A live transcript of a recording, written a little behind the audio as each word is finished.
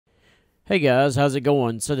Hey guys, how's it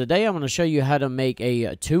going? So today I'm going to show you how to make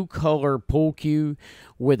a two-color pool cue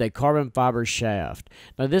with a carbon fiber shaft.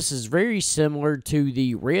 Now this is very similar to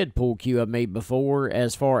the red pool cue I made before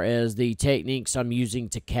as far as the techniques I'm using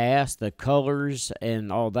to cast, the colors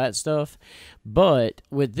and all that stuff. But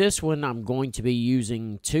with this one I'm going to be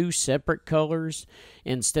using two separate colors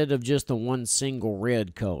instead of just the one single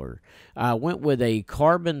red color. I went with a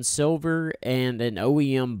carbon silver and an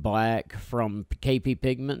OEM black from KP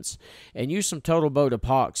Pigments and used some Total Boat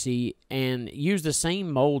epoxy and used the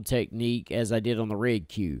same mold technique as I did on the red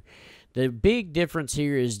cue. The big difference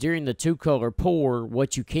here is during the two-color pour,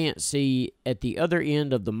 what you can't see at the other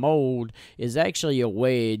end of the mold is actually a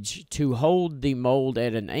wedge to hold the mold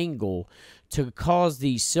at an angle to cause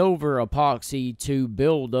the silver epoxy to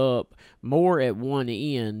build up more at one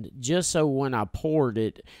end, just so when I poured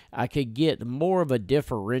it, I could get more of a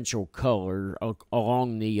differential color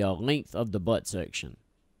along the length of the butt section.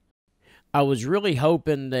 I was really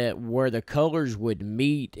hoping that where the colors would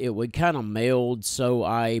meet, it would kind of meld, so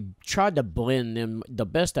I tried to blend them the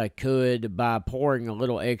best I could by pouring a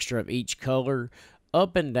little extra of each color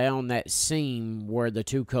up and down that seam where the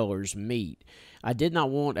two colors meet. I did not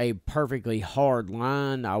want a perfectly hard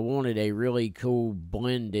line. I wanted a really cool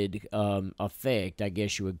blended effect, I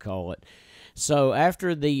guess you would call it. So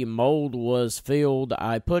after the mold was filled,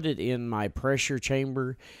 I put it in my pressure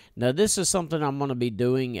chamber. Now this is something I'm going to be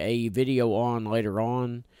doing a video on later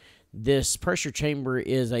on. This pressure chamber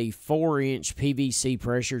is a 4-inch PVC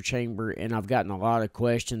pressure chamber, and I've gotten a lot of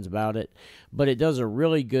questions about it, but it does a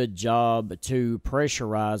really good job to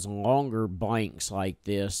pressurize longer blanks like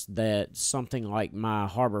this that something like my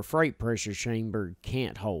Harbor Freight pressure chamber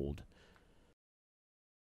can't hold.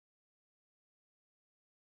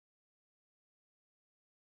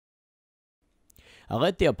 I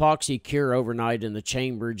let the epoxy cure overnight in the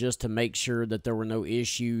chamber just to make sure that there were no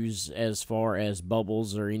issues as far as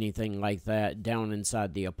bubbles or anything like that down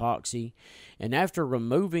inside the epoxy. And after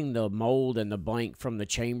removing the mold and the blank from the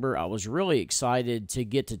chamber, I was really excited to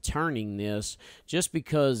get to turning this just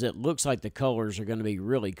because it looks like the colors are going to be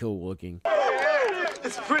really cool looking.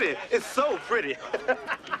 It's pretty. It's so pretty.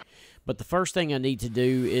 But the first thing I need to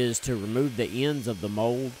do is to remove the ends of the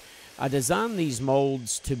mold. I designed these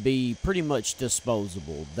molds to be pretty much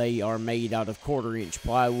disposable. They are made out of 1/4-inch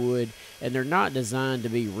plywood, and they're not designed to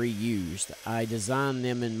be reused. I designed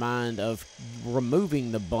them in mind of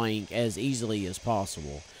removing the blank as easily as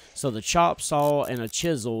possible. So the chop saw and a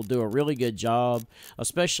chisel do a really good job,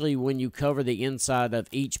 especially when you cover the inside of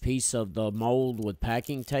each piece of the mold with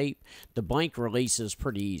packing tape. The blank releases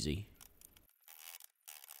pretty easy.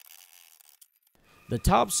 The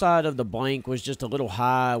top side of the blank was just a little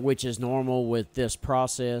high, which is normal with this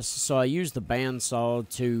process, so I used the bandsaw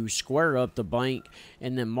to square up the blank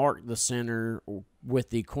and then mark the center with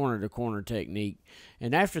the corner-to-corner technique.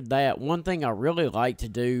 And after that, one thing I really like to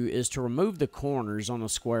do is to remove the corners on a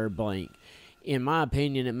square blank. In my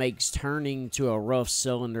opinion, it makes turning to a rough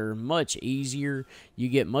cylinder much easier. You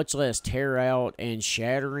get much less tear out and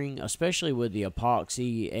shattering, especially with the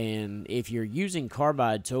epoxy. And if you're using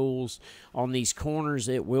carbide tools on these corners,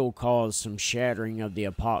 it will cause some shattering of the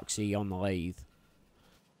epoxy on the lathe.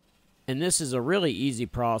 And this is a really easy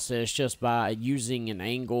process just by using an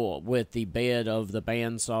angle with the bed of the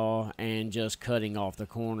bandsaw and just cutting off the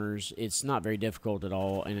corners. It's not very difficult at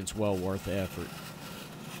all, and it's well worth the effort.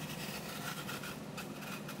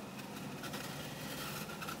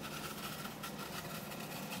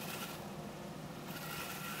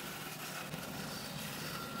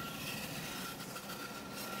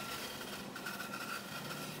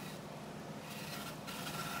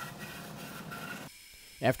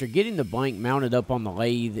 After getting the blank mounted up on the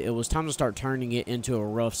lathe, it was time to start turning it into a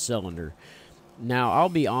rough cylinder. Now, I'll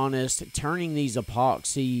be honest, turning these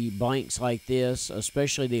epoxy blanks like this,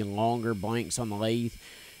 especially the longer blanks on the lathe,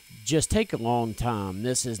 just take a long time.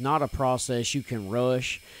 This is not a process you can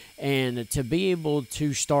rush, and to be able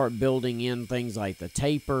to start building in things like the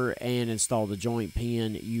taper and install the joint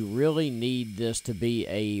pin, you really need this to be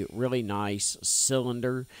a really nice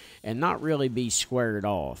cylinder and not really be squared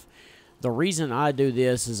off. The reason I do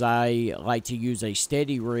this is I like to use a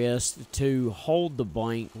steady rest to hold the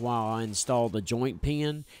blank while I install the joint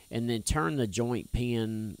pin and then turn the joint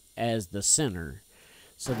pin as the center.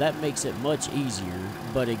 So that makes it much easier,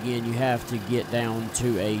 but again, you have to get down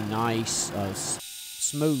to a nice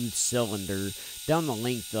smooth cylinder down the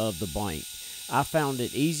length of the blank. I found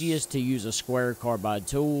it easiest to use a square carbide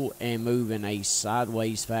tool and move in a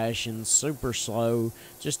sideways fashion, super slow,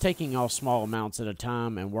 just taking off small amounts at a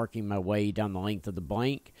time and working my way down the length of the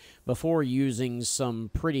blank before using some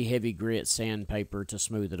pretty heavy grit sandpaper to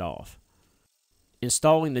smooth it off.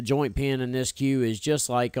 Installing the joint pin in this cue is just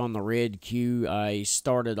like on the red cue. I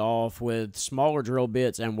started off with smaller drill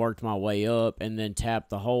bits and worked my way up, and then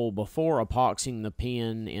tapped the hole before epoxying the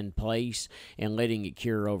pin in place and letting it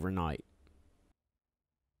cure overnight.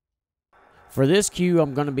 For this cue,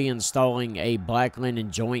 I'm going to be installing a black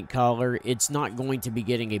linen joint collar. It's not going to be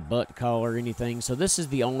getting a butt collar or anything, so this is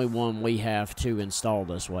the only one we have to install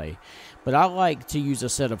this way. But I like to use a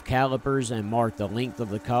set of calipers and mark the length of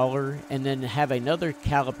the collar, and then have another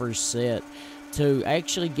caliper set to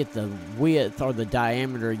actually get the width or the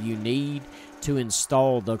diameter you need to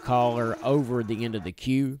install the collar over the end of the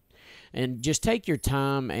cue. And just take your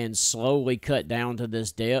time and slowly cut down to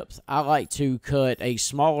this depth. I like to cut a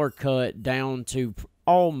smaller cut down to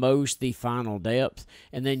almost the final depth,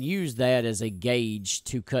 and then use that as a gauge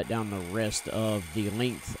to cut down the rest of the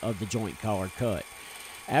length of the joint collar cut.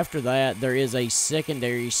 After that, there is a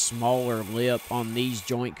secondary smaller lip on these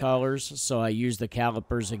joint collars, so I use the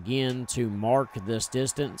calipers again to mark this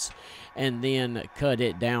distance and then cut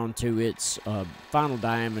it down to its final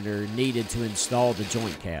diameter needed to install the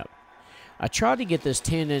joint cap. I try to get this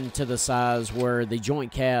tenon to the size where the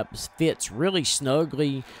joint cap fits really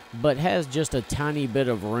snugly, but has just a tiny bit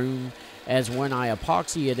of room, as when I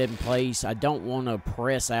epoxy it in place, I don't want to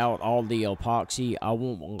press out all the epoxy. I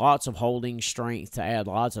want lots of holding strength to add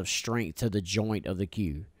lots of strength to the joint of the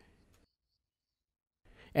cue.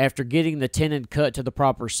 After getting the tenon cut to the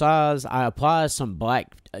proper size, I apply some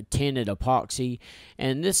black tinted epoxy,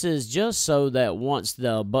 and this is just so that once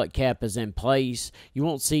the butt cap is in place, you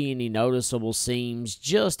won't see any noticeable seams,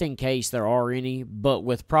 just in case there are any, but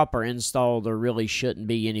with proper install, there really shouldn't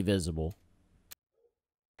be any visible.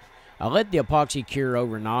 I let the epoxy cure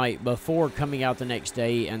overnight before coming out the next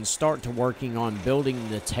day and start to working on building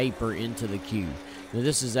the taper into the cue. Now,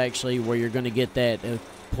 this is actually where you're going to get that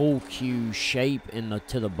pull cue shape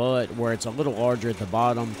to the butt, where it's a little larger at the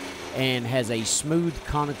bottom and has a smooth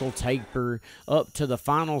conical taper up to the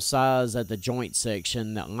final size at the joint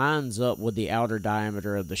section that lines up with the outer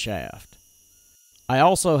diameter of the shaft. I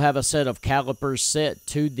also have a set of calipers set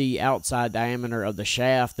to the outside diameter of the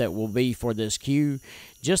shaft that will be for this cue,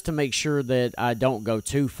 just to make sure that I don't go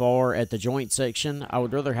too far at the joint section. I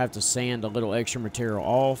would rather have to sand a little extra material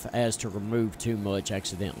off as to remove too much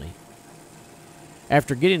accidentally.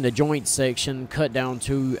 After getting the joint section cut down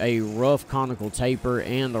to a rough conical taper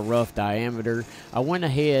and a rough diameter, I went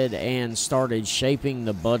ahead and started shaping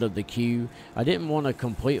the butt of the cue. I didn't want to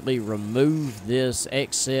completely remove this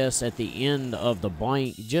excess at the end of the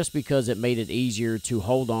blank, just because it made it easier to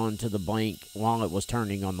hold on to the blank while it was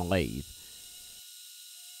turning on the lathe.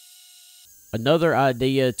 Another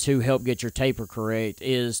idea to help get your taper correct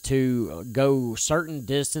is to go certain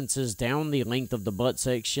distances down the length of the butt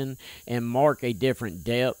section and mark a different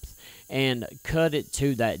depth and cut it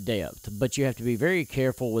to that depth. But you have to be very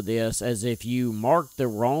careful with this, as if you mark the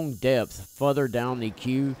wrong depth further down the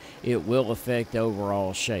cue, it will affect the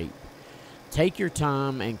overall shape. Take your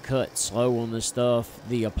time and cut slow on this stuff.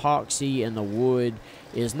 The epoxy and the wood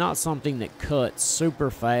is not something that cuts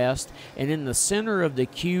super fast, and in the center of the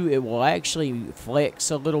cue it will actually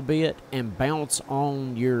flex a little bit and bounce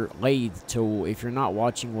on your lathe tool if you're not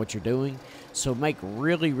watching what you're doing. So make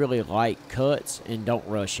really light cuts and don't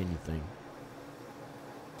rush anything.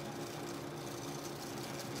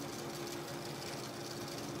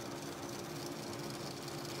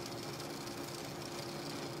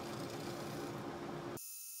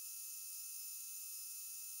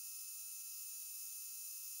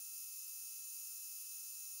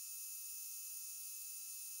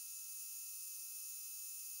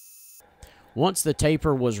 Once the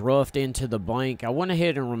taper was roughed into the blank, I went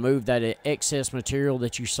ahead and removed that excess material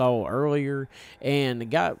that you saw earlier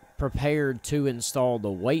and got prepared to install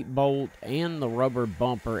the weight bolt and the rubber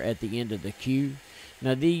bumper at the end of the cue.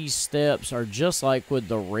 Now, these steps are just like with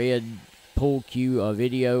the red pull cue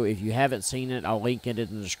video. If you haven't seen it, I'll link it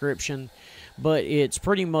in the description. But it's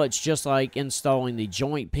pretty much just like installing the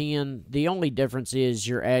joint pin. The only difference is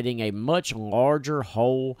you're adding a much larger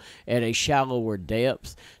hole at a shallower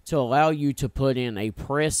depth to allow you to put in a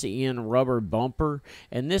press-in rubber bumper.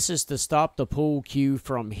 And this is to stop the pull cue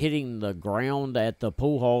from hitting the ground at the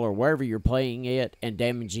pull hole or wherever you're playing it and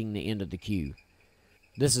damaging the end of the cue.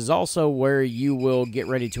 This is also where you will get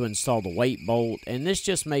ready to install the weight bolt, and this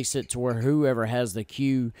just makes it to where whoever has the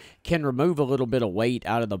cue can remove a little bit of weight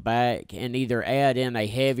out of the back and either add in a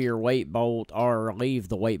heavier weight bolt or leave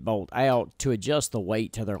the weight bolt out to adjust the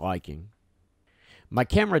weight to their liking. My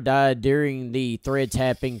camera died during the thread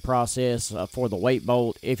tapping process for the weight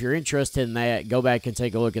bolt. If you're interested in that, go back and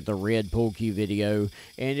take a look at the red pool cue video,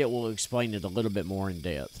 and it will explain it a little bit more in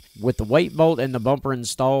depth. With the weight bolt and the bumper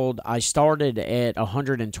installed, I started at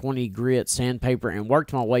 120 grit sandpaper and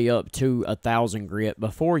worked my way up to 1,000 grit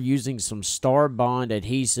before using some Star Bond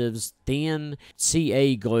Adhesive's thin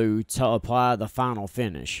CA glue to apply the final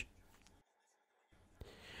finish.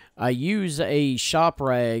 I use a shop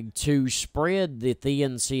rag to spread the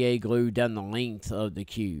thin CA glue down the length of the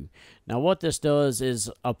cue. Now what this does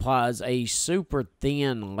is applies a super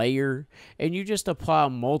thin layer, and you just apply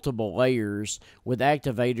multiple layers with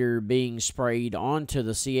activator being sprayed onto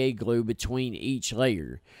the CA glue between each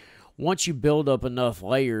layer. Once you build up enough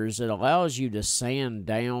layers, it allows you to sand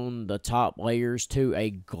down the top layers to a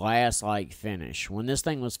glass-like finish. When this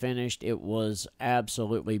thing was finished, it was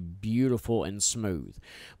absolutely beautiful and smooth.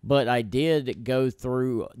 But I did go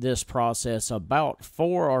through this process about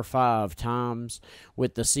 4 or 5 times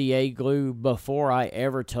with the CA glue before I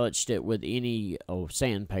ever touched it with any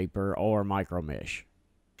sandpaper or micro mesh.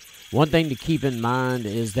 One thing to keep in mind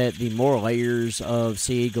is that the more layers of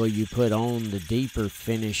CA glue you put on, the deeper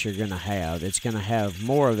finish you're going to have. It's going to have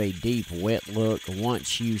more of a deep wet look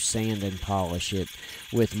once you sand and polish it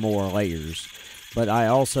with more layers. But I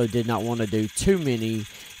also did not want to do too many,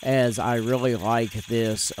 as I really like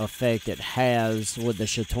this effect it has with the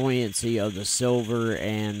chatoyancy of the silver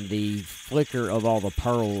and the flicker of all the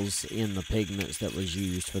pearls in the pigments that was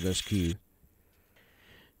used for this cue.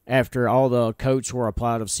 After all the coats were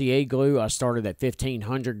applied of CA glue, I started at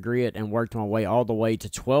 1,500 grit and worked my way all the way to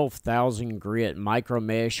 12,000 grit micro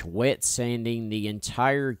mesh, wet sanding the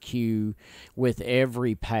entire cue with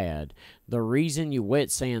every pad. The reason you wet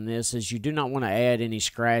sand this is you do not want to add any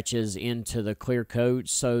scratches into the clear coat,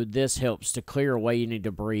 so this helps to clear away any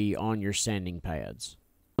debris on your sanding pads.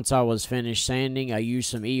 Once I was finished sanding, I used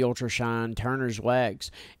some E-Ultra Shine Turner's wax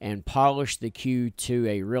and polished the cue to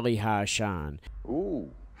a really high shine. Ooh.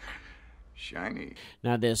 Shiny.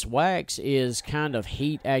 Now this wax is kind of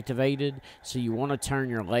heat activated, so you want to turn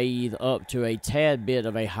your lathe up to a tad bit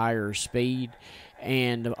of a higher speed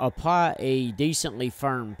and apply a decently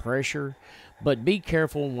firm pressure, but be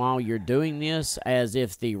careful while you're doing this, as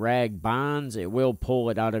if the rag binds, it will pull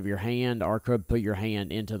it out of your hand or could put your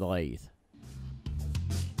hand into the lathe.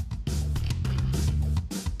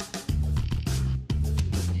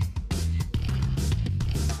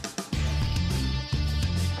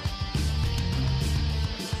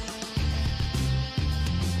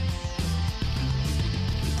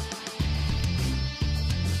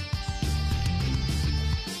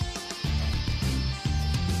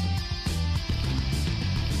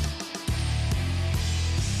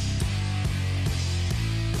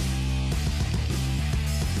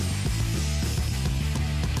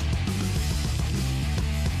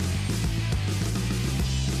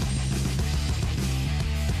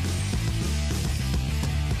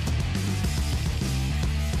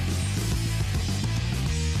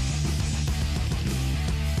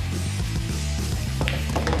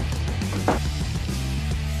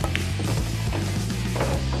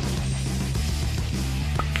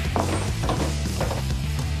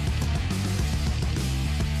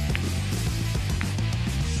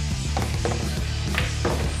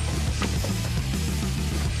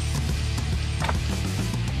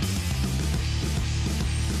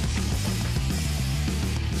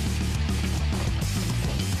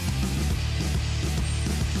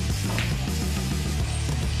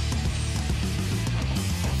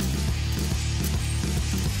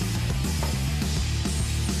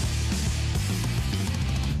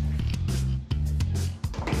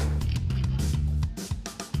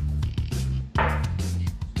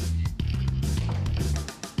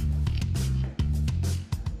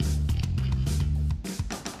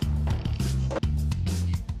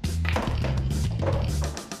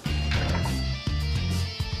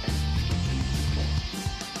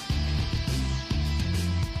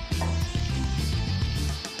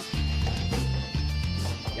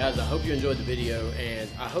 Guys, I hope you enjoyed the video, and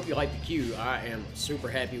I hope you like the cue. I am super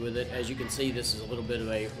happy with it. As you can see, this is a little bit of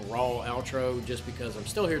a raw outro just because I'm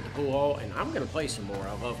still here at the pool hall, and I'm going to play some more.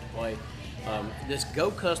 I love to play. This Go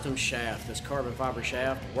Custom shaft, this carbon fiber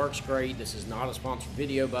shaft, works great. This is not a sponsored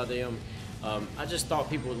video by them. I just thought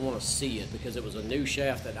people would want to see it because it was a new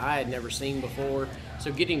shaft that I had never seen before.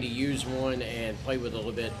 So getting to use one and play with it a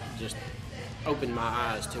little bit just opened my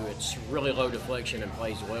eyes to it. It's really low deflection and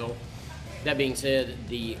plays well. That being said,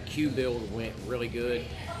 the cue build went really good.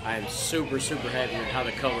 I am super happy with how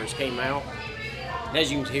the colors came out. And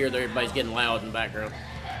as you can hear, everybody's getting loud in the background.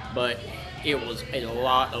 But it was a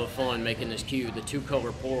lot of fun making this cue. The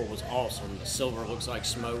two-color pour was awesome. The silver looks like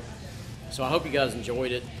smoke. So I hope you guys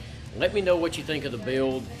enjoyed it. Let me know what you think of the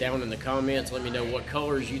build down in the comments. Let me know what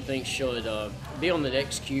colors you think should be on the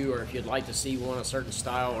next cue, or if you'd like to see one a certain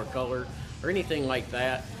style or color or anything like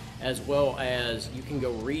that, as well as you can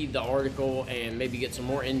go read the article and maybe get some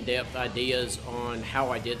more in-depth ideas on how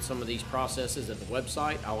I did some of these processes at the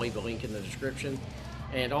website. I'll leave a link in the description.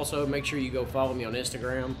 And also make sure you go follow me on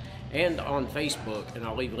Instagram and on Facebook, and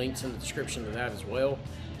I'll leave links in the description to that as well.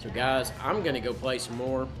 So guys, I'm gonna go play some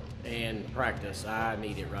more and practice. I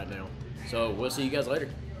need it right now. So we'll see you guys later.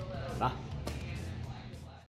 Bye.